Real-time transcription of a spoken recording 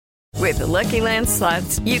With the Lucky Land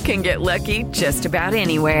Slots, you can get lucky just about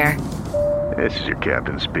anywhere. This is your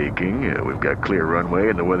captain speaking. We've got clear runway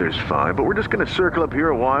and the weather's fine, but we're just going to circle up here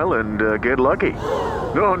a while and get lucky.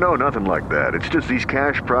 No, nothing like that. It's just these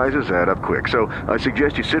cash prizes add up quick. So I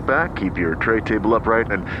suggest you sit back, keep your tray table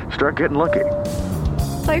upright, and start getting lucky.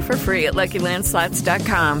 Play for free at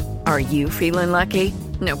LuckyLandSlots.com. Are you feeling lucky?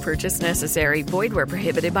 No purchase necessary. Void where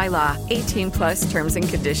prohibited by law. 18+ terms and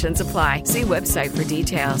conditions apply. See website for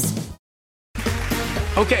details.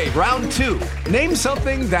 Okay, round two. Name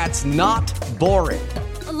something that's not boring.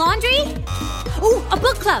 A laundry? Ooh, a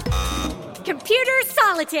book club. Computer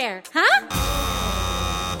solitaire, huh?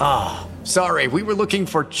 Ah, sorry, we were looking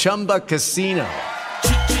for Chumba Casino.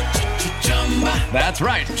 That's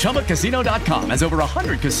right, ChumbaCasino.com has over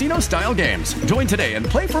 100 casino-style games. Join today and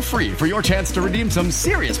play for free for your chance to redeem some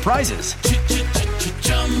serious prizes.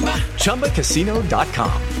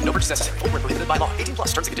 ChumbaCasino.com. No purchase necessary. Void where prohibited by law. 18+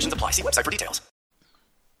 terms and conditions apply. See website for details.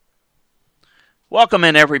 Welcome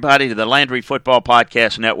in, everybody, to the Landry Football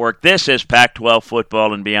Podcast Network. This is Pac-12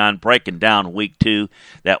 Football and Beyond, breaking down Week 2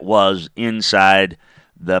 that was inside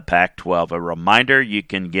the Pac-12. A reminder, you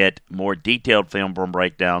can get more detailed film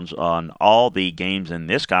breakdowns on all the games in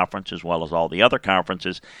this conference as well as all the other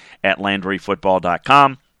conferences at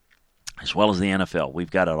LandryFootball.com, as well as the NFL.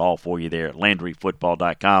 We've got it all for you there at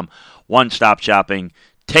LandryFootball.com. One-stop shopping.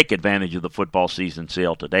 Take advantage of the football season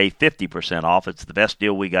sale today. 50% off. It's the best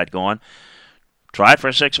deal we got going. Try it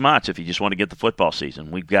for 6 months if you just want to get the football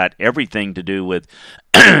season. We've got everything to do with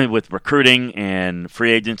with recruiting and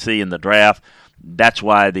free agency and the draft. That's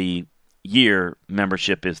why the year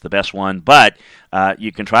membership is the best one. But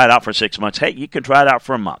you can try it out for 6 months. Hey, you can try it out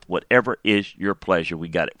for a month. Whatever is your pleasure, we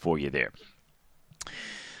got it for you there.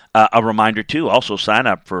 A reminder, too, also sign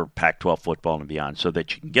up for Pac-12 Football and Beyond so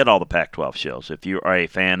that you can get all the Pac-12 shows. If you are a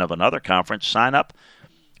fan of another conference, sign up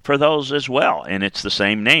for those as well. And it's the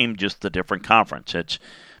same name, just a different conference. It's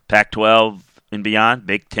Pac-12 and Beyond,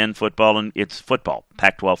 Big Ten Football, and it's football.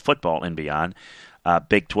 Pac-12 Football and Beyond,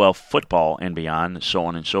 Big 12 Football and Beyond, so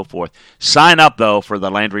on and so forth. Sign up, though, for the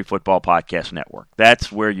Landry Football Podcast Network.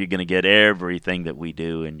 That's where you're going to get everything that we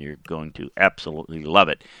do, and you're going to absolutely love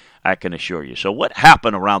it, I can assure you. So what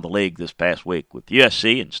happened around the league this past week with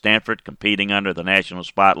USC and Stanford competing under the national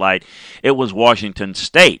spotlight? It was Washington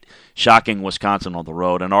State shocking Wisconsin on the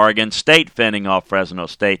road, and Oregon State fending off Fresno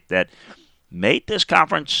State that made this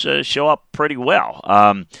conference show up pretty well.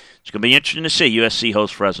 It's going to be interesting to see. USC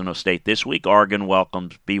hosts Fresno State this week. Oregon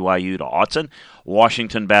welcomes BYU to Autzen.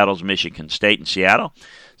 Washington battles Michigan State in Seattle.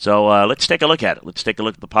 So let's take a look at it. Let's take a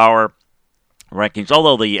look at the power rankings.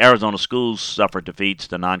 Although the Arizona schools suffered defeats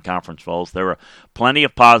to non-conference foes, there were plenty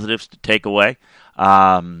of positives to take away.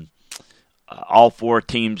 All four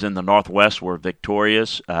teams in the Northwest were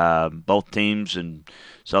victorious. Both teams in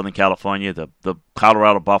Southern California, the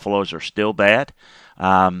Colorado Buffaloes, are still bad,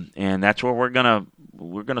 and that's where we're gonna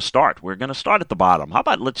start. We're gonna start at the bottom. How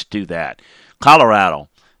about let's do that? Colorado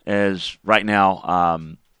is right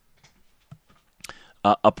now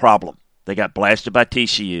a problem. They got blasted by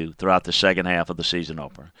TCU throughout the second half of the season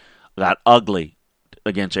opener. Got ugly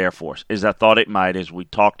against Air Force, as I thought it might, as we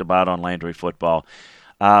talked about on Landry Football.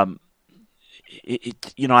 I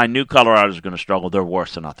knew Colorado was going to struggle. They're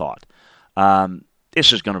worse than I thought.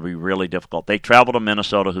 This is going to be really difficult. They travel to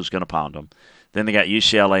Minnesota, who's going to pound them. Then they got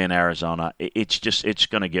UCLA and Arizona. It's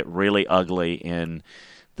going to get really ugly in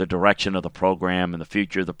the direction of the program and the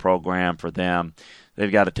future of the program for them. They've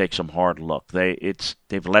got to take some hard look.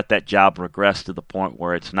 They've let that job regress to the point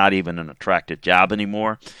where it's not even an attractive job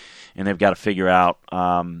anymore, and they've got to figure out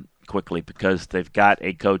quickly because they've got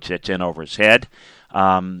a coach that's in over his head,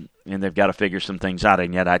 and they've got to figure some things out.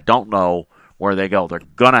 And yet I don't know where they go. They're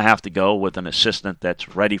going to have to go with an assistant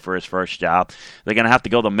that's ready for his first job. They're going to have to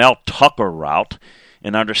go the Mel Tucker route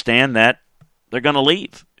and understand that they're going to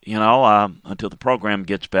leave, until the program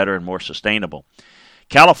gets better and more sustainable.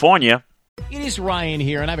 California. It is Ryan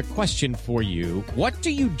here, and I have a question for you. What do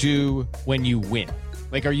you do when you win?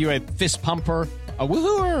 Like, are you a fist pumper, a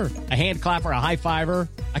woohooer, a hand clapper, a high fiver?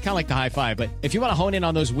 I kind of like the high five, but if you want to hone in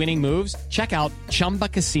on those winning moves, check out Chumba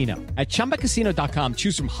Casino. At ChumbaCasino.com,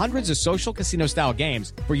 choose from hundreds of social casino-style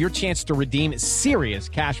games for your chance to redeem serious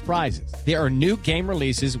cash prizes. There are new game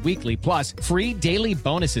releases weekly, plus free daily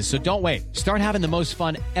bonuses, so don't wait. Start having the most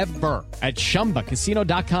fun ever at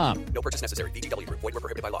ChumbaCasino.com. No purchase necessary. VGW Group. Void where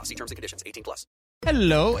prohibited by law. See terms and conditions. 18+.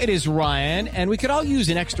 Hello, it is Ryan, and we could all use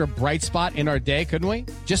an extra bright spot in our day, couldn't we?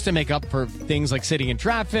 Just to make up for things like sitting in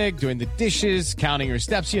traffic, doing the dishes, counting your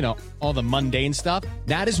steps, all the mundane stuff.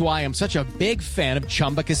 That is why I'm such a big fan of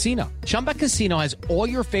Chumba Casino. Chumba Casino has all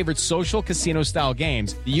your favorite social casino-style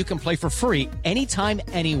games that you can play for free anytime,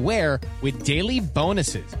 anywhere with daily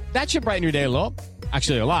bonuses. That should brighten your day a little.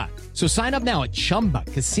 Actually, a lot. So sign up now at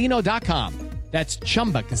ChumbaCasino.com. That's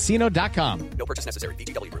ChumbaCasino.com. No purchase necessary.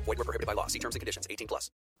 VGW Group. Void where prohibited by law. See terms and conditions. 18+.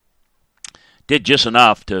 Did just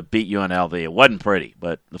enough to beat UNLV. It wasn't pretty,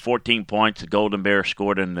 but the 14 points the Golden Bears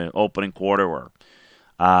scored in the opening quarter were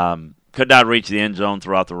could not reach the end zone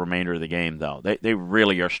throughout the remainder of the game, though. They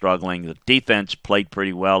really are struggling. The defense played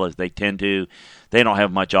pretty well, as they tend to. They don't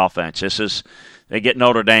have much offense. They get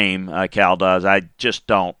Notre Dame, Cal does. I just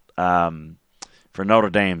don't. For Notre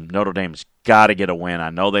Dame's got to get a win. I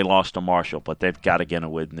know they lost to Marshall, but they've got to get a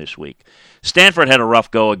win this week. Stanford had a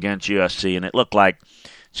rough go against USC, and it looked like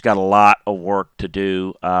it's got a lot of work to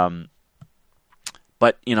do. But,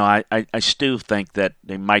 I still think that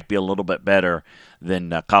they might be a little bit better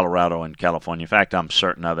than Colorado and California. In fact, I'm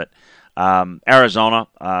certain of it. Arizona,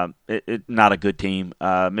 not a good team.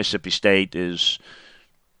 Mississippi State is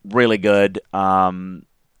really good, and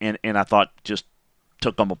I thought just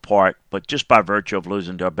took them apart, but just by virtue of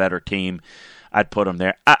losing to a better team, I'd put them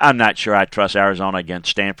there. I'm not sure I trust Arizona against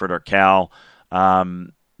Stanford or Cal.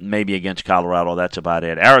 Maybe against Colorado, that's about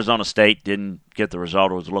it. Arizona State didn't get the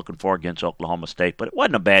result I was looking for against Oklahoma State, but it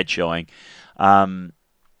wasn't a bad showing.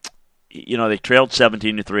 They trailed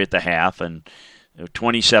 17-3 at the half, and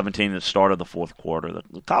 2017 at the start of the fourth quarter.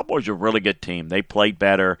 The Cowboys are a really good team. They played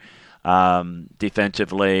better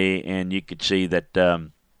defensively, and you could see that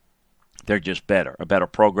they're just better, a better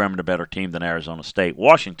program and a better team than Arizona State.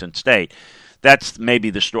 Washington State, that's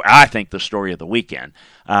maybe the story. I think the story of the weekend.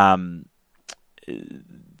 They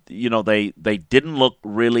didn't look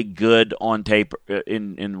really good on tape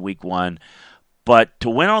in week one, but to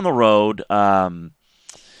win on the road, Nakia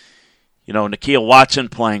Watson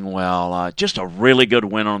playing well, just a really good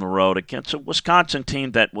win on the road against a Wisconsin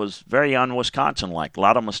team that was very un-Wisconsin-like. A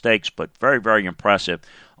lot of mistakes, but very, very impressive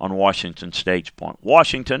on Washington State's point.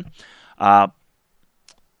 Washington,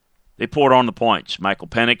 they poured on the points. Michael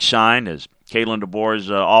Penix shined as Kalen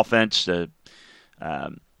DeBoer's offense.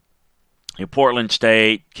 Portland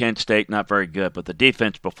State, Kent State, not very good, but the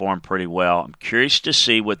defense performed pretty well. I'm curious to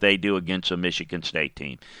see what they do against a Michigan State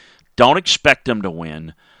team. Don't expect them to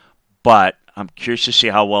win, but I'm curious to see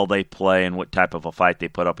how well they play and what type of a fight they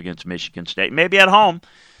put up against Michigan State. Maybe at home.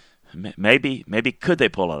 Maybe could they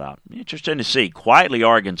pull it out? Interesting to see. Quietly,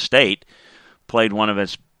 Oregon State played one of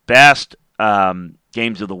its best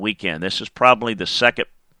games of the weekend. This is probably the second,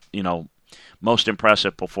 most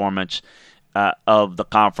impressive performance of the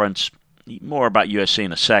conference. More about USC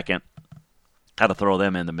in a second. Got to throw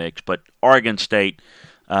them in the mix. But Oregon State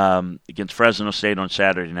against Fresno State on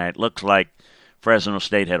Saturday night. Looks like Fresno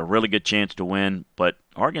State had a really good chance to win, but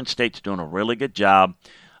Oregon State's doing a really good job.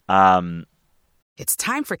 It's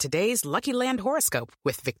time for today's Lucky Land horoscope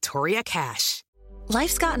with Victoria Cash.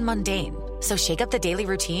 Life's gotten mundane, so shake up the daily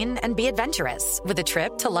routine and be adventurous with a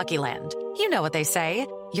trip to Lucky Land. You know what they say.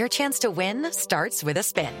 Your chance to win starts with a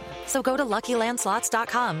spin. So go to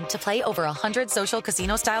LuckyLandSlots.com to play over 100 social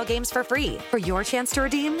casino-style games for free for your chance to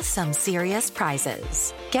redeem some serious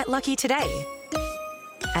prizes. Get lucky today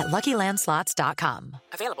at LuckyLandSlots.com.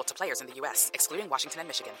 Available to players in the U.S., excluding Washington and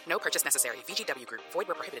Michigan. No purchase necessary. VGW Group. Void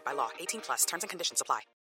where prohibited by law. 18+. Terms and conditions apply.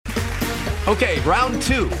 Okay, round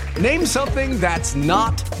two. Name something that's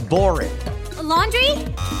not boring. A laundry?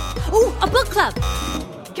 Ooh, a book club.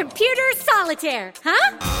 Computer solitaire,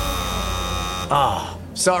 huh? Ah,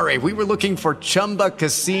 sorry, we were looking for Chumba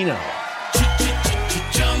Casino.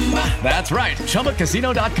 That's right.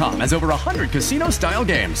 ChumbaCasino.com has over 100 casino-style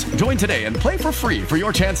games. Join today and play for free for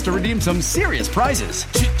your chance to redeem some serious prizes.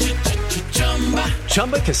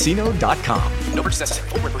 ChumbaCasino.com. No purchase necessary.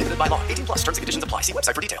 Void where prohibited by law. 18+. Terms and conditions apply. See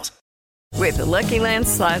website for details. With the Lucky Land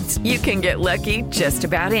Slots, you can get lucky just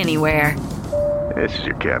about anywhere. This is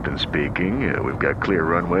your captain speaking. We've got clear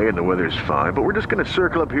runway and the weather's fine, but we're just going to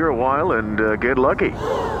circle up here a while and get lucky.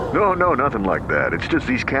 No, nothing like that. It's just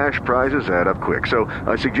these cash prizes add up quick. So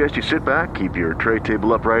I suggest you sit back, keep your tray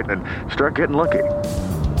table upright, and start getting lucky.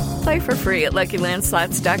 Play for free at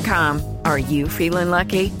LuckyLandSlots.com. Are you feeling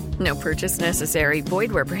lucky? No purchase necessary.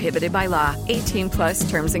 Void where prohibited by law. 18+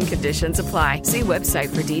 terms and conditions apply. See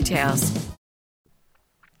website for details.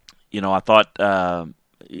 I thought,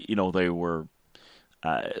 they were...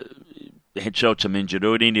 They had showed some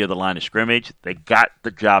ingenuity near the line of scrimmage. They got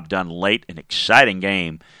the job done late, an exciting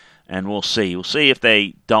game, and we'll see. We'll see if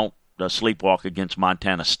they don't sleepwalk against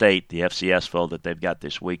Montana State, the FCS foe that they've got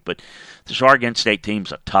this week. But this Oregon State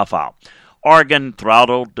team's a tough out. Oregon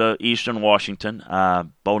throttled Eastern Washington.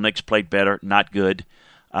 Bo Nix played better, not good.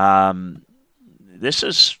 This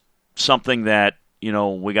is something that,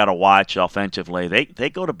 we got to watch offensively. They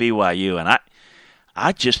go to BYU,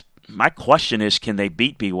 and my question is, can they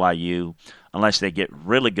beat BYU unless they get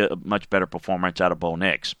really good, much better performance out of Bo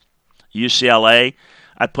Nix? UCLA,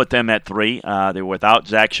 I'd put them at 3. They were without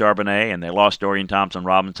Zach Charbonnet, and they lost Dorian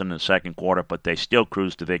Thompson-Robinson in the second quarter, but they still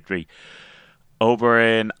cruised to victory over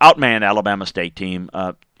an outmanned Alabama State team.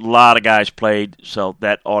 A lot of guys played, so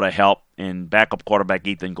that ought to help. And backup quarterback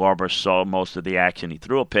Ethan Garber saw most of the action. He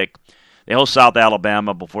threw a pick. They host South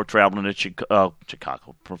Alabama before traveling to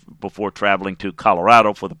before traveling to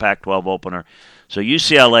Colorado for the Pac-12 opener. So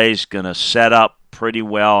UCLA is going to set up pretty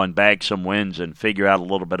well and bag some wins and figure out a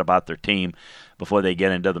little bit about their team before they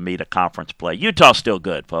get into the meat of conference play. Utah's still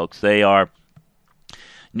good, folks. They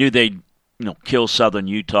knew they'd kill Southern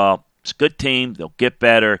Utah. It's a good team. They'll get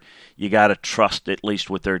better. You got to trust at least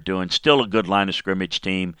what they're doing. Still a good line of scrimmage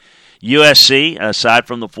team. USC, aside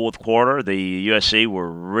from the fourth quarter, the USC were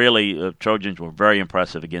really Trojans were very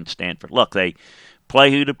impressive against Stanford. Look, they play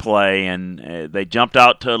who to play, and they jumped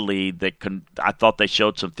out to a lead. I thought they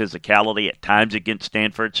showed some physicality at times against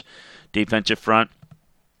Stanford's defensive front.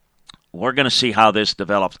 We're going to see how this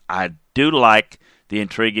develops. I do like the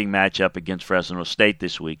intriguing matchup against Fresno State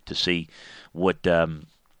this week to see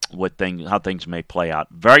how things may play out.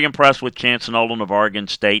 Very impressed with Chance Nolan of Oregon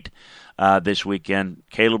State this weekend.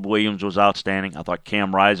 Caleb Williams was outstanding. I thought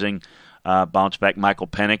Cam Rising bounced back. Michael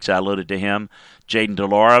Penix, I alluded to him. Jaden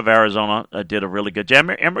Delora of Arizona did a really good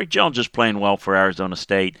job. Emory Jones is playing well for Arizona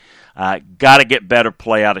State. Got to get better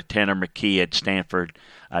play out of Tanner McKee at Stanford.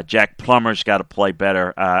 Jack Plummer's got to play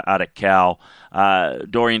better out of Cal.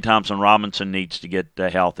 Dorian Thompson-Robinson needs to get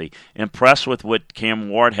healthy. Impressed with what Cam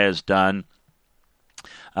Ward has done.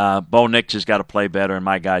 Bo Nix has got to play better, and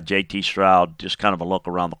my guy J.T. Stroud, just kind of a look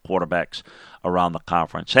around the quarterbacks around the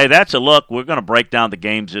conference. Hey, that's a look. We're going to break down the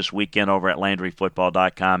games this weekend over at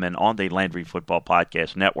LandryFootball.com and on the Landry Football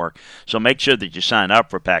Podcast Network. So make sure that you sign up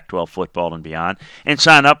for Pac-12 football and beyond, and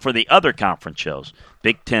sign up for the other conference shows,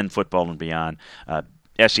 Big Ten football and beyond,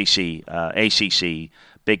 SEC, ACC,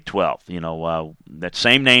 Big 12, that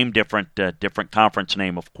same name, different conference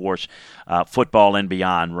name, of course, football and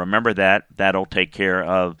beyond. Remember that. That'll take care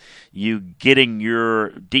of you getting your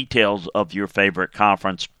details of your favorite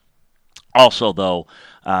conference. Also, though,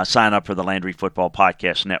 sign up for the Landry Football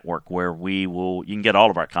Podcast Network, where you can get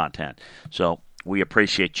all of our content. So we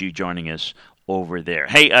appreciate you joining us over there.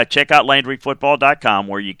 Hey, check out LandryFootball.com,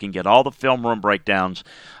 where you can get all the film room breakdowns,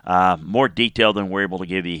 more detail than we're able to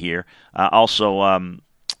give you here.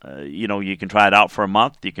 You can try it out for a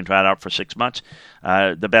month. You can try it out for 6 months.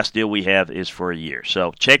 The best deal we have is for a year.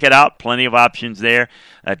 So check it out. Plenty of options there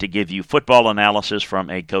to give you football analysis from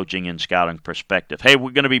a coaching and scouting perspective. Hey,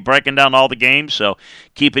 we're going to be breaking down all the games, so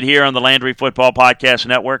keep it here on the Landry Football Podcast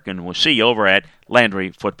Network, and we'll see you over at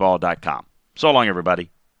LandryFootball.com. So long, everybody.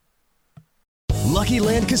 Lucky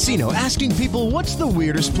Land Casino, asking people, what's the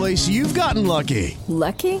weirdest place you've gotten lucky?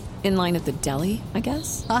 Lucky? In line at the deli, I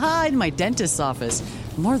guess? Aha, in my dentist's office.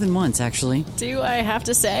 More than once, actually. Do I have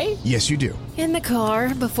to say? Yes, you do. In the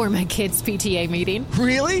car before my kids' PTA meeting.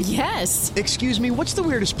 Really? Yes. Excuse me, what's the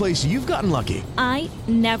weirdest place you've gotten lucky? I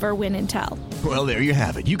never win and tell. Well, there you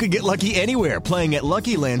have it. You can get lucky anywhere, playing at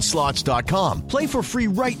LuckyLandSlots.com. Play for free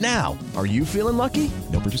right now. Are you feeling lucky?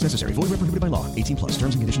 No purchase necessary. Void where prohibited by law. 18+.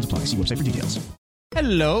 Terms and conditions apply. See website for details.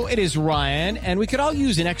 Hello, it is Ryan, and we could all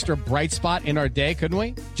use an extra bright spot in our day, couldn't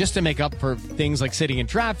we? Just to make up for things like sitting in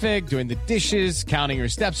traffic, doing the dishes, counting your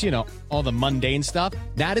steps, all the mundane stuff.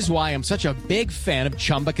 That is why I'm such a big fan of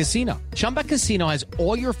Chumba Casino. Chumba Casino has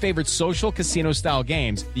all your favorite social casino-style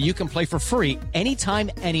games that you can play for free anytime,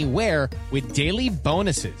 anywhere with daily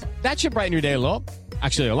bonuses. That should brighten your day a little.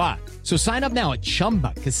 Actually, a lot. So sign up now at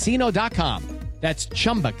ChumbaCasino.com. That's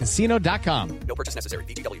ChumbaCasino.com. No purchase necessary.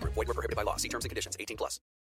 VGW Group. Void where prohibited by law. See terms and conditions. 18+.